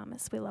wrong with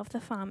farmers. We love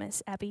the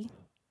farmers. Abby,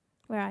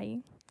 where are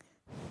you?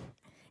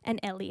 And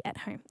Ellie at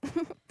home.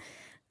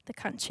 The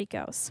country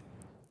girls.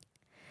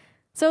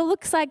 So it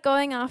looks like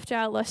going after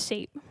our lost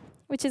sheep,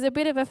 which is a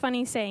bit of a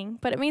funny saying,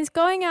 but it means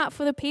going out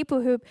for the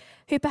people who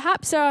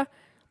perhaps are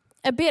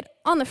a bit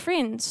on the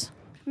fringe.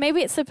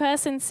 Maybe it's the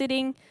person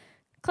sitting,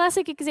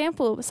 classic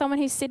example, someone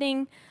who's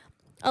sitting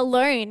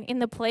alone in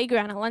the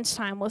playground at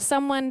lunchtime, or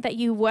someone that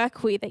you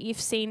work with that you've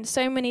seen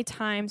so many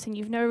times and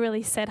you've never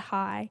really said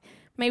hi.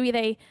 Maybe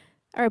they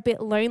are a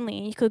bit lonely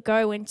and you could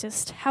go and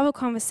just have a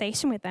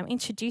conversation with them,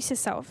 introduce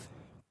yourself.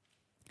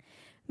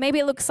 Maybe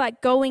it looks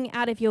like going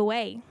out of your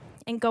way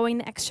and going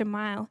the extra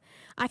mile.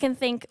 I can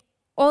think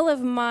all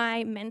of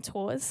my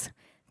mentors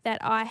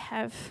that I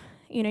have,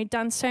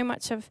 done so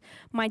much of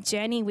my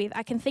journey with,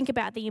 I can think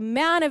about the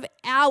amount of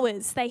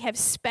hours they have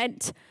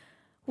spent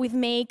with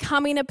me,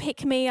 coming to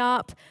pick me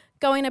up,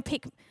 going to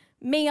pick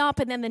me up,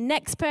 and then the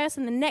next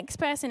person,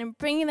 and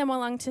bringing them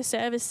along to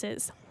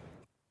services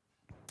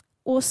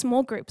or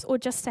small groups or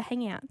just to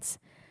hangouts.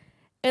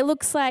 It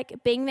looks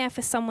like being there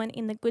for someone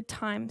in the good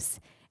times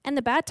and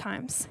the bad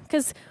times.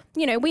 Because,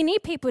 we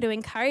need people to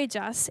encourage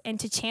us and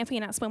to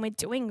champion us when we're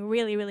doing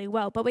really, really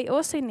well. But we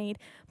also need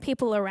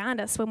people around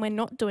us when we're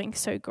not doing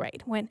so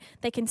great, when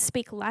they can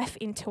speak life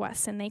into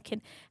us and they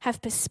can have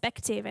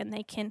perspective and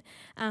they can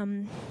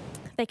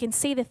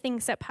see the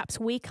things that perhaps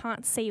we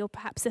can't see, or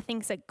perhaps the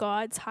things that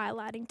God's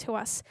highlighting to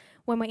us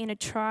when we're in a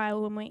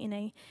trial, when we're in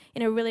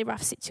a really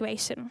rough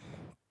situation.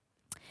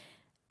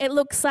 It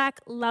looks like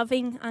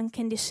loving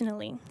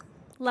unconditionally.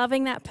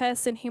 Loving that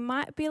person who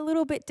might be a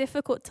little bit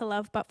difficult to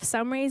love, but for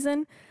some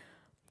reason,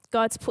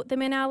 God's put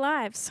them in our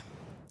lives,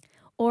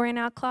 or in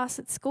our class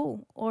at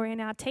school, or in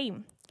our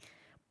team.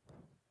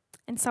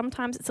 And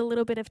sometimes it's a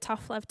little bit of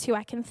tough love too.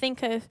 I can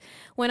think of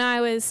when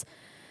I was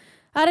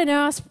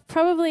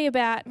probably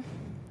about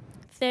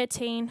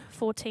 13,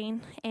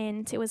 14,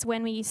 and it was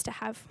when we used to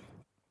have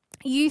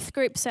youth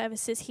group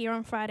services here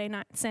on Friday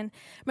nights. And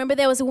remember,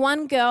 there was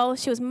one girl,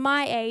 she was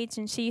my age,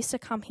 and she used to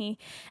come here.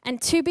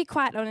 And to be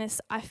quite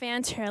honest, I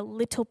found her a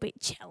little bit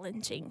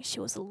challenging. She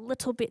was a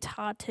little bit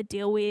hard to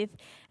deal with.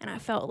 And I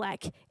felt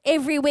like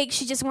every week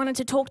she just wanted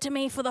to talk to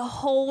me for the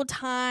whole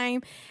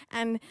time.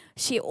 And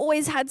she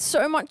always had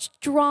so much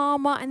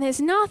drama. And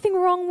there's nothing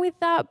wrong with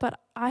that, but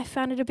I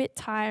found it a bit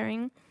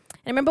tiring.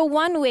 And I remember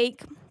one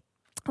week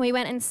we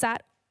went and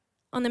sat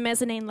on the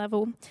mezzanine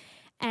level,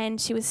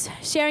 and she was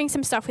sharing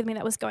some stuff with me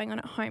that was going on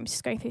at home.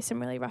 She's going through some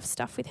really rough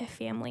stuff with her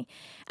family.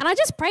 And I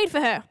just prayed for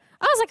her.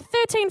 I was like a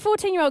 13,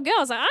 14-year-old girl.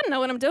 I was like, I don't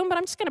know what I'm doing, but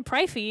I'm just going to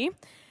pray for you.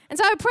 And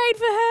so I prayed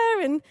for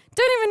her and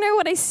don't even know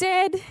what I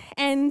said.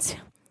 And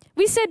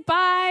we said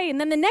bye. And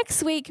then the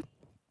next week,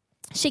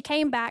 she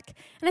came back.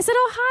 And I said,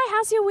 "Oh, hi,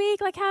 how's your week?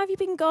 Like, how have you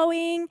been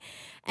going?"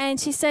 And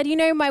she said,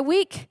 "My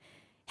week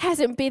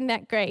hasn't been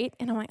that great."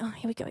 And I'm like, oh,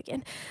 here we go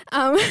again.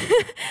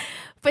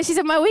 But she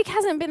said, "My week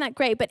hasn't been that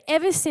great, but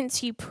ever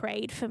since you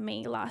prayed for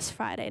me last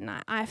Friday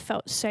night, I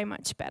felt so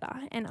much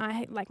better. And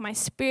my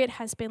spirit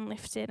has been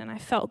lifted, and I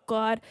felt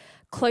God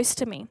close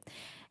to me."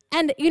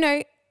 And,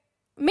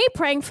 me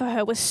praying for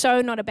her was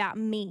so not about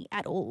me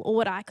at all or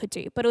what I could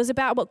do, but it was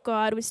about what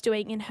God was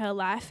doing in her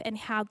life and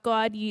how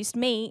God used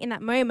me in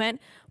that moment,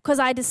 because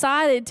I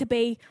decided to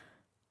be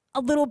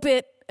a little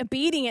bit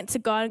obedient to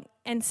God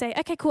and say,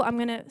 okay, cool, I'm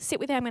going to sit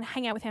with her, I'm going to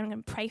hang out with her, I'm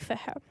going to pray for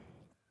her.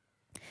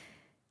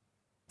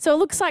 So it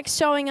looks like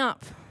showing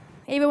up,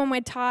 even when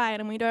we're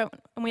tired and we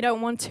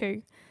don't want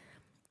to.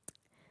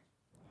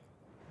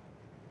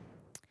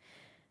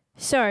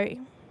 So,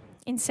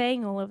 in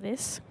saying all of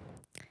this,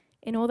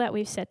 in all that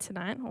we've said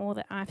tonight, all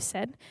that I've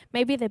said,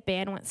 maybe the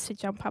band wants to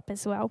jump up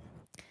as well.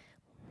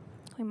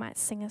 We might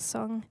sing a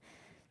song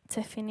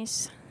to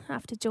finish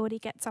after Geordie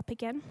gets up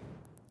again.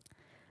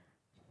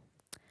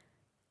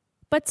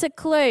 But to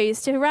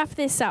close, to wrap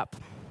this up,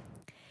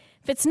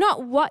 if it's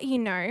not what you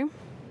know,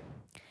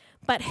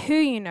 but who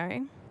you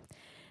know,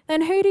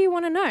 then who do you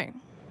want to know?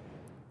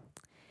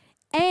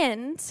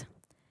 And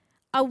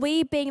are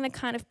we being the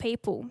kind of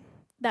people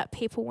that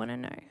people want to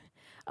know?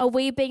 Are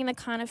we being the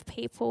kind of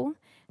people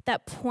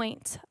that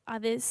point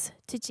others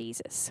to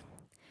Jesus?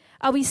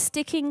 Are we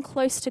sticking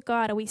close to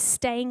God? Are we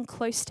staying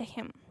close to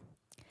Him?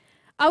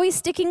 Are we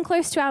sticking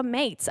close to our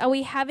mates? Are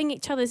we having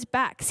each other's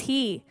backs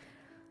here?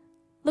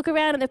 Look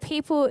around at the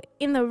people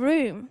in the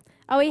room.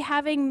 Are we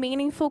having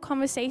meaningful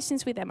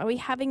conversations with them? Are we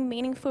having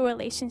meaningful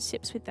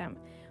relationships with them?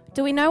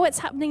 Do we know what's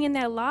happening in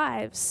their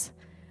lives?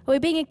 Are we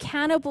being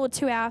accountable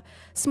to our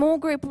small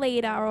group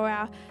leader or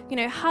our,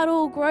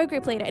 huddle grow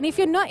group leader? And if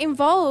you're not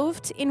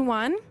involved in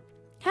one,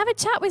 have a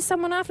chat with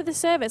someone after the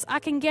service. I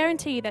can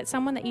guarantee you that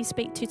someone that you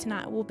speak to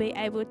tonight will be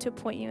able to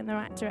point you in the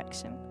right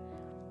direction.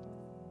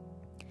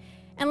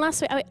 And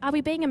lastly, are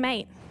we being a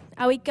mate?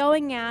 Are we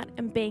going out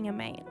and being a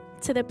mate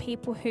to the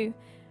people who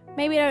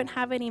maybe don't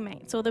have any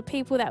mates, or the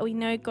people that we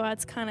know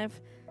God's kind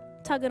of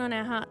tugging on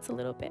our hearts a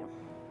little bit?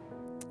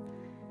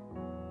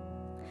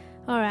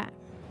 All right.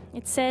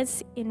 It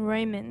says in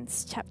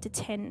Romans chapter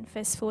 10,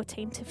 verse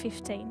 14 to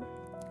 15,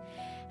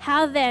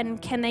 "How then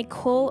can they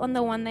call on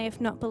the one they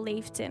have not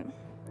believed in?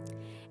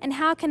 And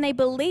how can they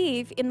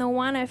believe in the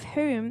one of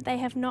whom they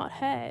have not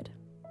heard?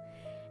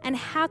 And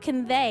how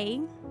can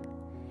they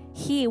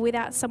hear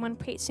without someone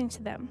preaching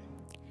to them?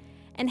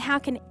 And how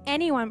can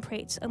anyone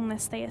preach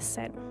unless they are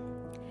sent?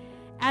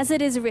 As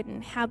it is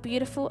written, how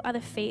beautiful are the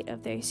feet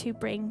of those who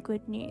bring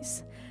good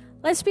news."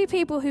 Let's be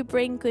people who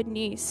bring good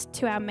news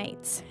to our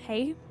mates,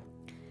 hey?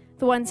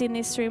 The ones in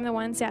this room, the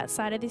ones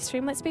outside of this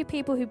room. Let's be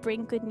people who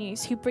bring good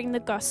news, who bring the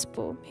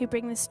gospel, who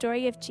bring the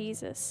story of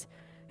Jesus,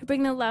 who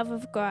bring the love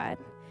of God.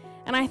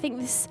 And I think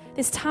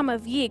this time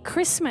of year,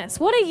 Christmas,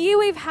 what a year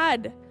we've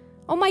had.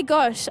 Oh my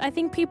gosh, I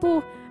think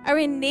people are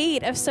in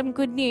need of some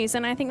good news,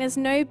 and I think there's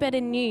no better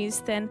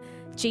news than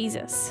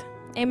Jesus.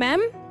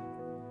 Amen?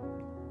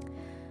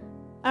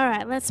 All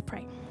right, let's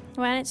pray.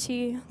 Why don't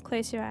you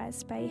close your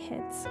eyes, bow your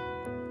heads.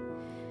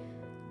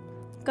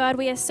 God,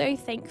 we are so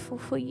thankful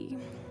for you.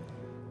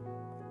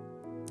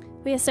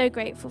 We are so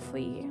grateful for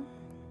you.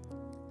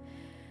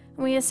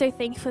 We are so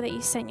thankful that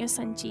you sent your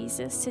son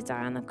Jesus to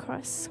die on the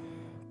cross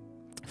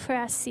for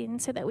our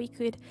sins so that we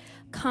could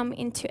come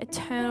into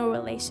eternal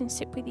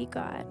relationship with you,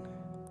 God.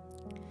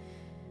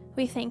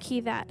 We thank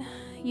you that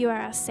you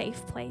are our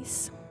safe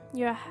place.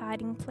 You're our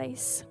hiding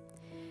place.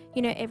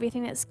 You know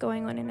everything that's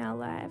going on in our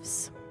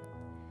lives.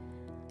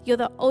 You're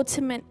the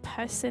ultimate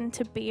person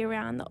to be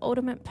around, the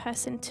ultimate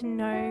person to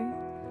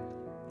know,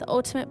 the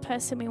ultimate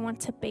person we want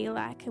to be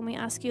like. And we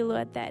ask you,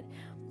 Lord, that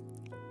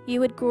you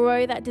would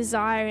grow that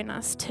desire in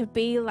us to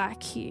be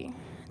like you,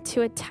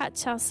 to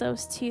attach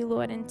ourselves to you,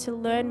 Lord, and to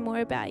learn more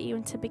about you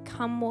and to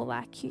become more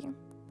like you.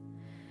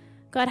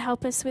 God,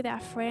 help us with our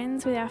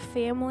friends, with our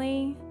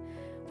family,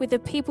 with the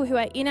people who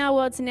are in our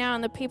worlds now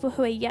and the people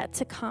who are yet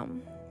to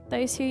come,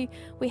 those who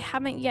we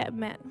haven't yet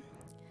met.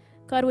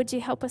 God, would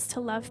you help us to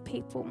love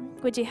people?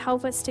 Would you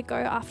help us to go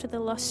after the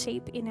lost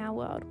sheep in our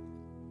world?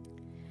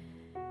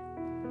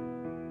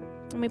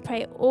 And we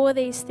pray all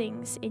these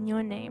things in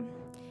your name.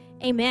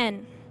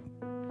 Amen.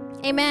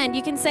 Amen.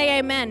 You can say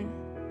amen.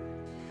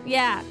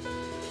 Yeah.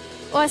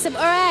 Awesome.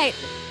 All right.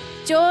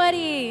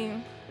 Geordie.